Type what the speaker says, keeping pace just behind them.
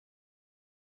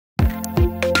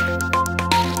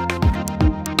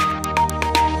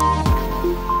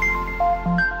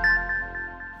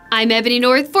I'm Ebony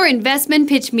North for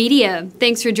InvestmentPitch Media.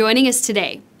 Thanks for joining us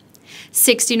today.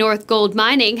 60 North Gold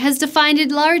Mining has defined a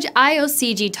large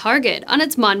IOCG target on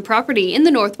its Mon Property in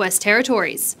the Northwest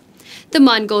Territories. The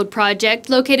Mon Gold Project,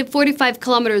 located 45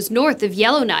 kilometers north of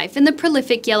Yellowknife in the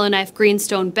prolific Yellowknife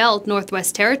Greenstone Belt,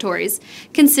 Northwest Territories,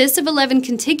 consists of 11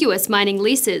 contiguous mining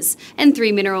leases and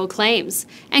 3 mineral claims,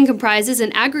 and comprises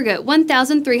an aggregate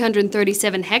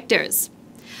 1,337 hectares.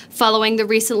 Following the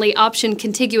recently optioned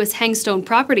contiguous Hangstone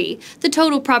Property, the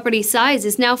total property size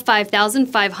is now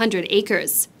 5,500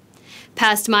 acres.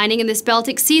 Past mining in this belt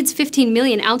exceeds 15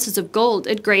 million ounces of gold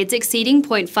at grades exceeding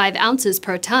 0.5 ounces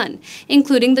per tonne,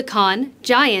 including the Con,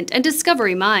 Giant, and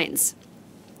Discovery mines.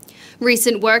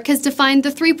 Recent work has defined the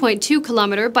 3.2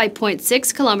 kilometer by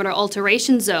 0.6 kilometer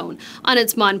alteration zone on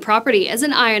its Mon Property as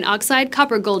an iron oxide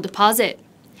copper gold deposit.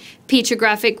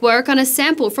 Petrographic work on a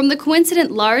sample from the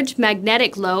coincident large,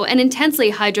 magnetic low, and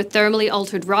intensely hydrothermally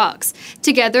altered rocks,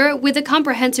 together with a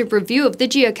comprehensive review of the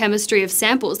geochemistry of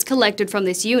samples collected from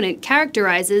this unit,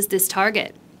 characterizes this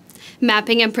target.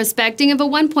 Mapping and prospecting of a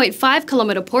 1.5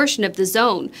 kilometer portion of the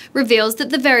zone reveals that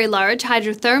the very large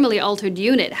hydrothermally altered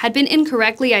unit had been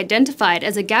incorrectly identified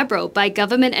as a gabbro by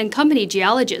government and company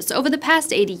geologists over the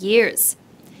past 80 years.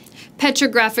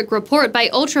 Petrographic report by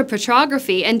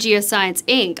Petrographic and Geoscience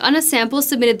Inc. on a sample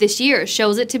submitted this year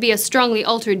shows it to be a strongly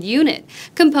altered unit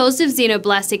composed of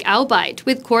xenoblastic albite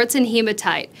with quartz and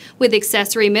hematite, with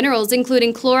accessory minerals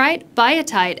including chlorite,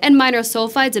 biotite, and minor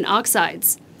sulfides and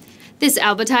oxides. This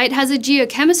albitite has a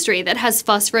geochemistry that has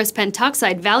phosphorus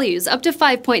pentoxide values up to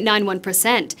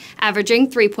 5.91%, averaging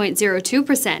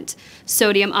 3.02%,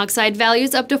 sodium oxide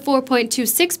values up to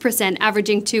 4.26%,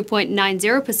 averaging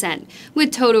 2.90%,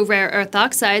 with total rare earth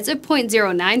oxides of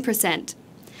 0.09%.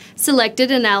 Selected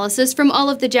analysis from all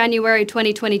of the January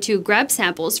 2022 grab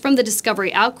samples from the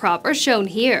Discovery outcrop are shown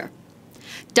here.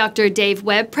 Dr. Dave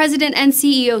Webb, President and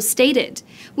CEO, stated,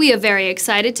 "We are very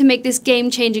excited to make this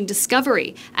game-changing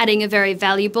discovery, adding a very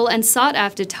valuable and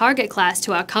sought-after target class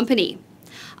to our company.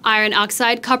 Iron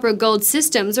Oxide Copper Gold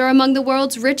systems are among the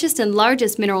world's richest and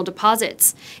largest mineral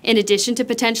deposits. In addition to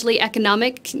potentially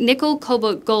economic nickel,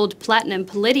 cobalt, gold, platinum,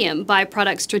 palladium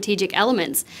byproduct strategic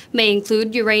elements, may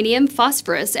include uranium,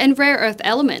 phosphorus, and rare earth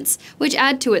elements, which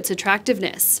add to its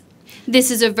attractiveness."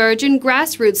 This is a virgin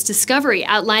grassroots discovery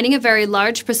outlining a very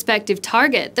large prospective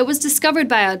target that was discovered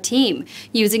by our team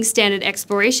using standard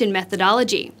exploration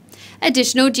methodology.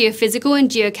 Additional geophysical and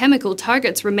geochemical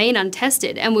targets remain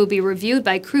untested and will be reviewed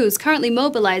by crews currently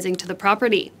mobilizing to the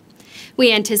property.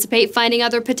 We anticipate finding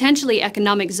other potentially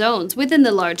economic zones within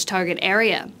the large target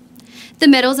area. The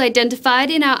metals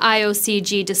identified in our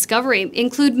IOCG discovery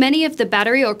include many of the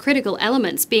battery or critical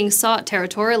elements being sought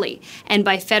territorially and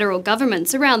by federal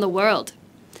governments around the world.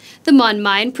 The Mon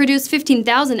mine produced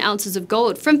 15,000 ounces of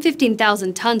gold from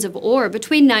 15,000 tons of ore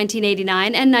between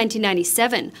 1989 and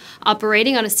 1997,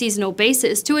 operating on a seasonal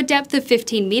basis to a depth of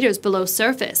 15 meters below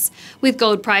surface, with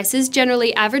gold prices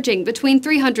generally averaging between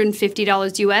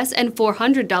 $350 US and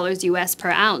 $400 US per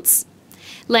ounce.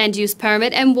 Land use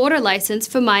permit and water license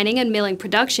for mining and milling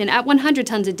production at 100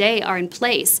 tons a day are in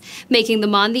place, making the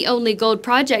Mon the only gold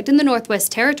project in the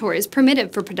Northwest Territories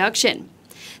permitted for production.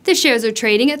 The shares are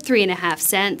trading at 3.5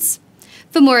 cents.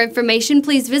 For more information,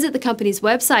 please visit the company's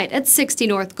website at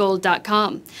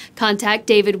 60northgold.com. Contact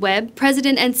David Webb,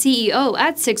 President and CEO,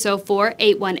 at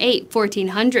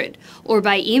 604-818-1400 or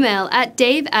by email at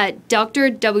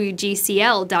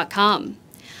dave@drwgcl.com.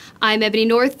 I'm Ebony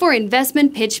North for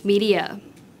InvestmentPitch Media.